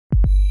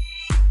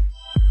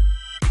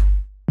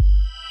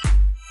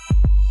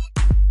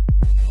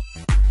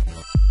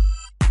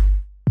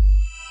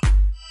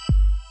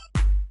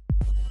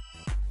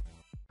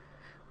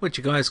What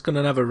you guys, got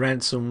another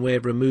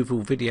ransomware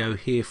removal video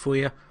here for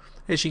you.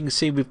 As you can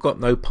see, we've got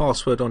no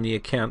password on the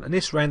account, and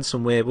this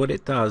ransomware, what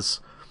it does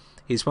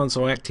is once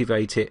I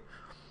activate it,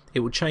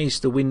 it will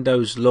change the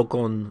Windows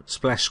logon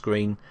splash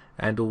screen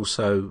and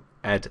also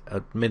add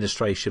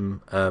administration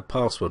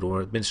password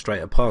or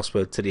administrator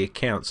password to the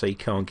account so you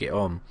can't get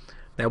on.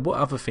 Now what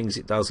other things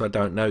it does I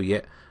don't know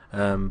yet,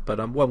 but what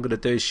I'm going to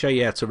do is show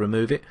you how to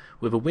remove it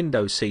with a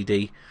Windows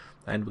CD,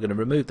 and we're going to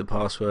remove the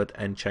password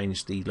and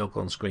change the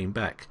logon screen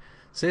back.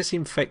 So let's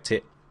infect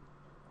it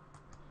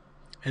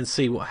and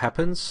see what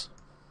happens.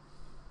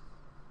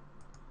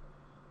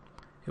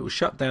 It will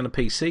shut down the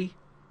PC.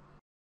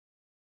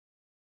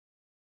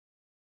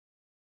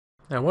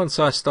 Now once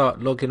I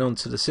start logging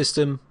onto the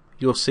system,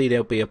 you'll see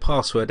there'll be a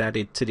password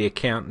added to the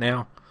account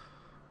now,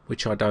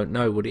 which I don't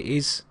know what it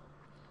is,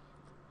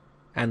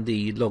 and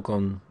the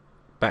logon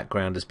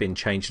background has been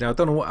changed. Now I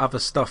don't know what other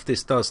stuff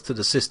this does to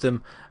the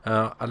system.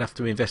 I'll have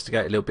to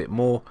investigate a little bit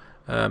more,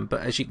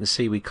 but as you can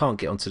see, we can't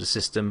get onto the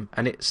system,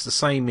 and it's the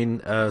same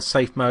in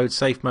safe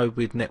mode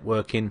with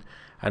networking,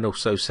 and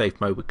also safe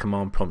mode with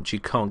command prompt. You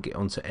can't get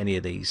onto any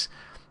of these.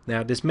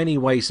 Now there's many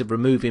ways of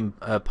removing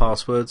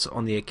passwords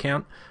on the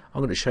account. I'm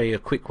going to show you a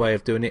quick way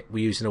of doing it.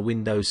 We're using a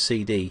Windows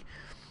CD.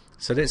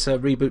 So let's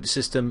reboot the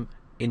system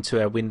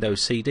into our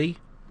Windows CD.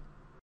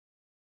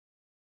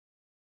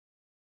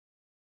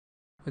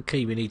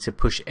 Okay, we need to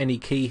push any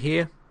key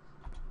here.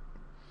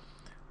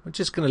 I'm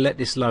just going to let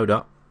this load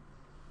up.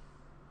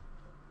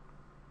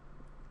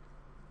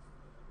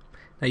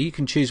 Now you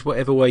can choose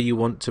whatever way you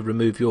want to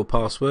remove your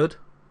password.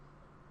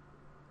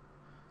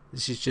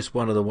 This is just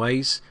one of the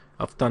ways.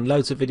 I've done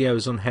loads of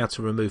videos on how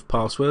to remove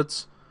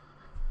passwords.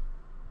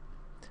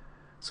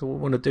 So what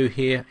we want to do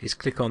here is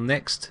click on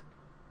next,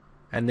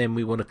 and then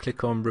we want to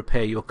click on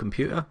repair your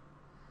computer.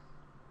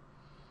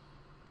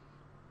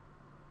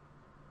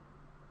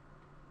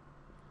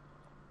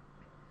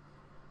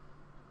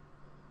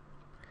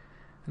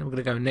 And we're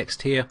going to go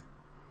next here.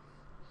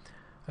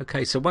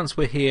 Okay, so once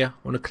we're here,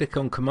 I want to click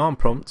on command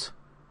prompt,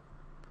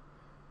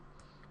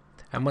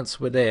 and once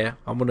we're there,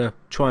 I want to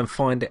try and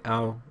find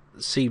our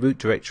C root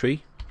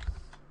directory.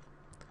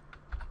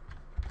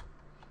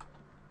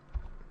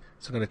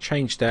 So I'm going to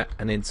change that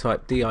and then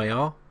type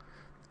dir.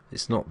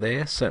 It's not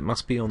there, so it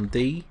must be on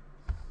D.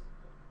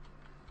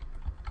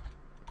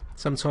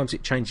 Sometimes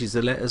it changes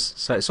the letters,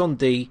 so it's on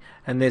D,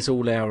 and there's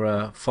all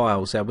our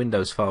files, our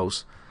Windows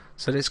files.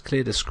 So let's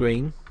clear the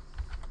screen.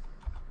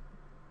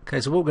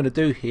 Okay, so what we're going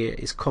to do here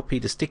is copy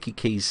the sticky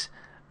keys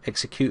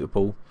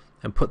executable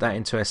and put that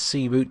into our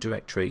C root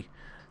directory,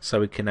 so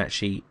we can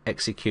actually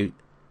execute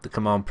the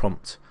command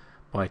prompt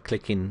by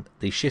clicking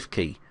the shift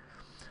key.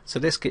 So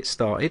let's get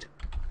started.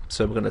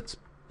 So we're going to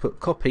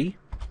put copy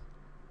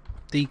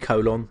D:,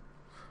 and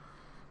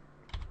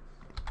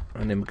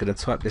then we're going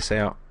to type this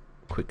out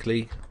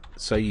quickly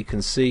so you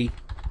can see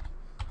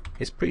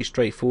it's pretty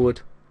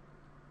straightforward.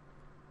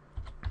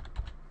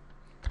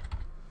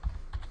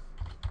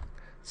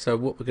 So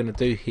what we're going to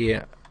do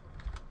here,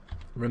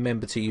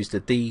 remember to use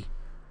the D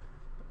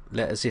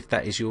letters if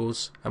that is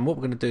yours, and what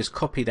we're going to do is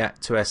copy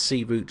that to our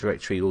C root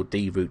directory, or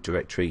D root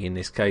directory in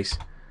this case,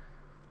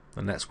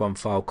 and that's one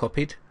file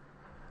copied.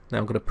 Now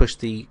I'm going to push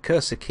the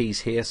cursor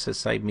keys here, so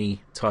save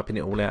me typing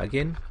it all out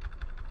again,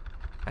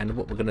 and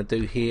what we're going to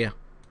do here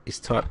is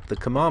type the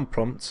command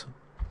prompt,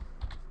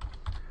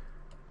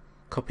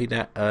 copy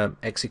that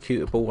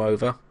executable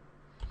over,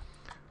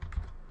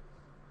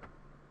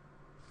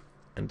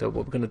 and what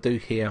we're going to do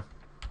here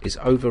is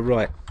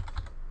overwrite.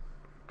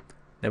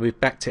 Now we've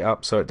backed it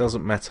up so it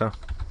doesn't matter,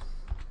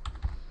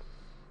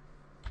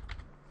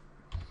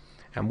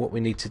 and what we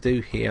need to do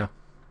here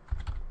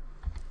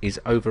is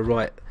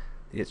overwrite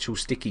the actual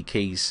sticky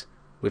keys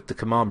with the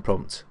command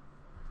prompt,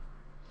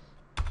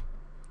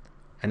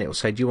 and it will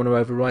say, do you want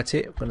to overwrite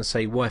it? I'm going to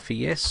say Y for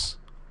yes,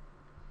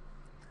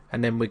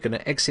 and then we're going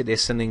to exit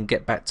this and then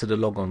get back to the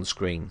logon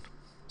screen.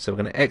 So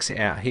we're going to exit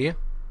out here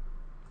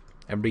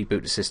and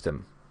reboot the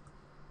system.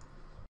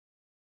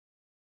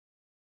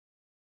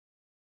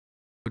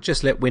 We'll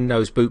just let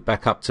Windows boot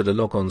back up to the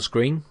logon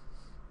screen.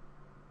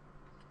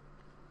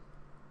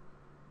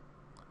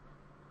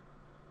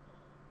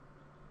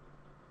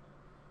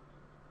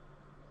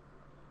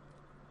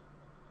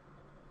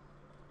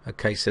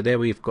 Okay, so there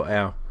we've got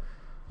our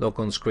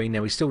logon screen.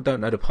 Now we still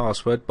don't know the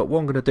password, but what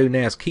I'm going to do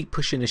now is keep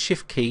pushing the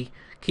shift key,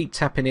 keep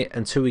tapping it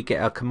until we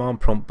get our command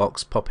prompt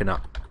box popping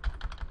up,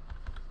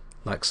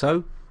 like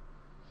so.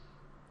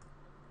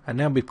 And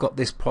now we've got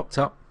this popped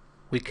up,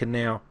 we can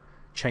now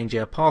change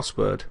our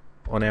password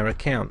on our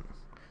account.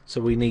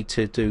 So we need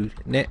to do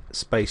net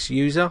space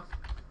user,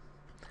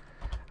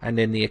 and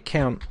then the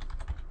account,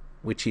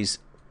 which is,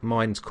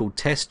 mine's called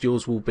test,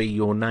 yours will be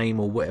your name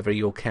or whatever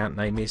your account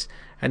name is,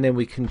 and then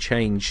we can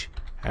change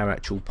our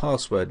actual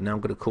password. Now I'm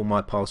going to call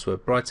my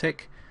password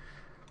Brytech.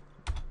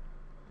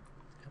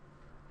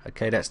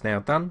 Okay, that's now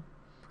done.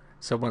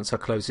 So once I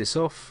close this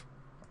off,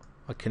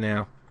 I can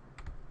now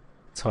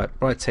type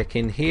Brytech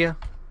in here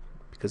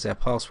because our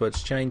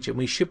password's changed, and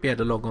we should be able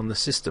to log on the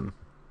system.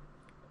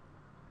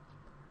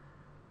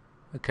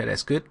 Okay,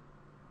 that's good.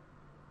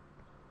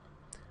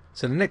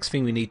 So the next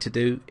thing we need to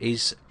do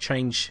is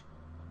change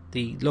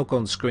the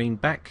logon screen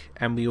back,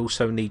 and we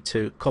also need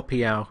to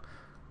copy our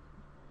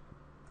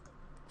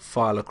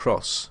file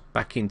across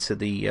back into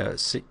the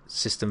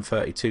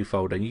system32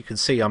 folder. And you can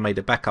see I made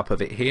a backup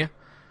of it here,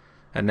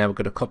 and now we're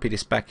going to copy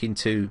this back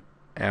into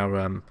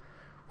our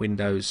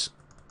Windows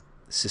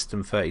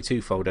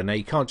system32 folder. Now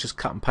you can't just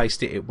cut and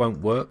paste it, it won't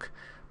work,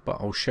 but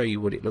I'll show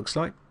you what it looks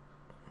like.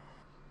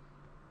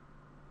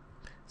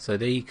 So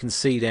there you can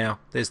see now,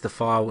 there's the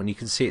file, and you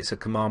can see it's a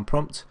command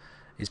prompt.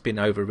 It's been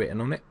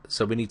overwritten on it,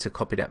 so we need to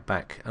copy that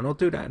back, and I'll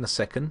do that in a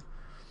second.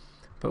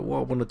 But what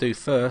I want to do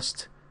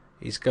first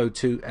is go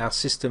to our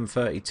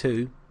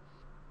system32,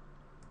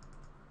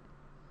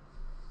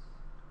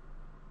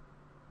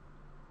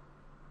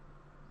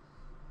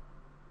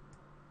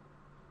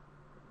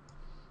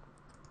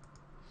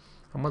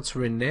 and once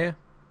we're in there,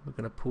 we're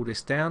going to pull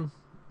this down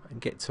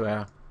and get to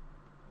our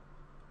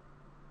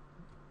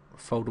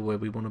folder where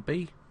we want to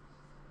be.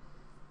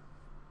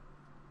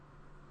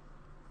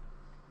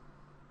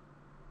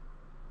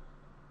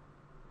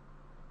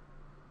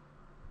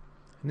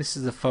 And this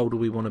is the folder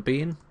we want to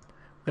be in. I'm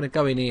going to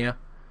go in here,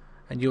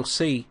 and you'll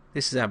see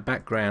this is our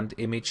background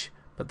image,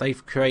 but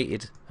they've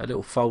created a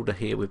little folder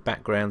here with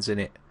backgrounds in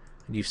it,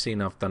 and you've seen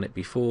I've done it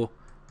before,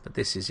 but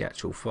this is the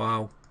actual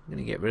file. I'm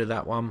going to get rid of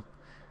that one.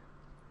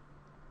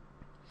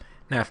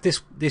 Now if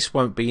this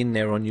won't be in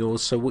there on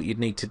yours, so what you'd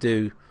need to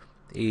do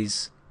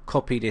is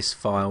copy this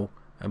file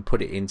and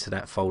put it into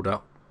that folder,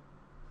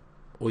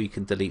 or you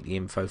can delete the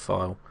info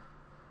file,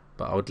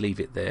 but I would leave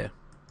it there.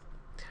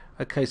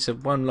 Okay, so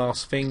one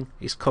last thing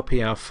is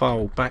copy our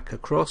file back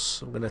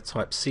across. I'm going to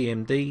type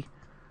cmd,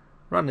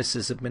 run this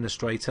as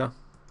administrator,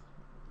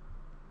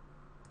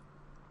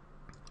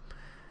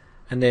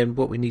 and then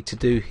what we need to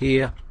do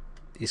here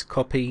is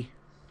copy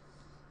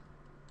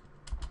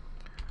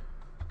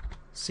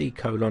C:,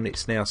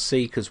 it's now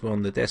C because we're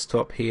on the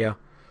desktop here,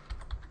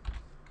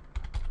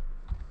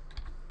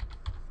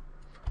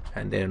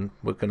 and then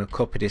we're going to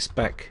copy this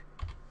back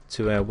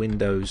to our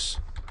Windows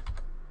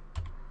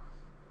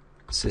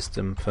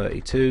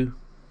system32,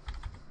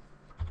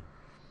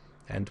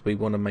 and we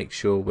want to make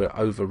sure we're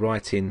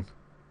overwriting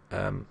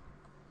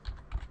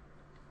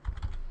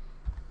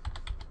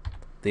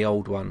the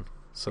old one.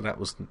 So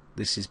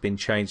this has been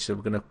changed, so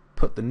we're going to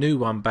put the new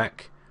one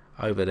back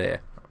over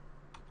there.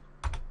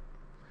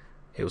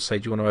 It will say,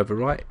 do you want to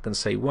overwrite? I'm going to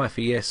say Y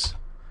for yes,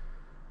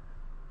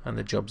 and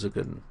the jobs are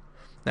good.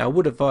 Now I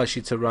would advise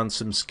you to run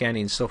some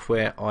scanning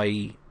software,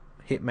 i.e.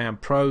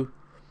 Hitman Pro,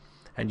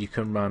 and you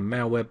can run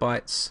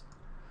Malwarebytes,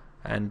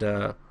 and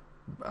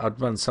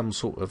I'd run some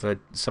sort of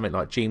something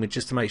like Gmail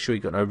just to make sure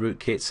you've got no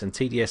rootkits, and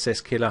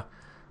TDSS Killer.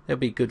 They'll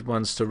be good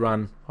ones to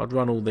run. I'd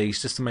run all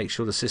these just to make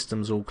sure the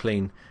system's all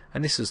clean.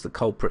 And this is the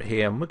culprit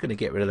here, and we're going to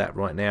get rid of that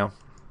right now.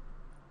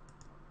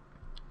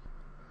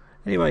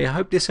 Anyway, I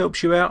hope this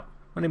helps you out.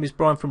 My name is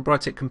Brian from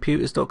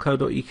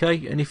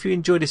briteccomputers.co.uk, and if you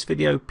enjoyed this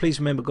video, please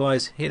remember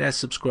guys, hit that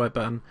subscribe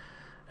button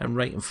and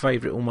rate and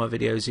favourite all my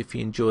videos if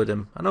you enjoy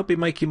them, and I'll be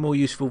making more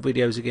useful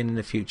videos again in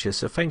the future.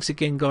 So thanks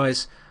again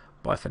guys,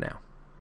 bye for now.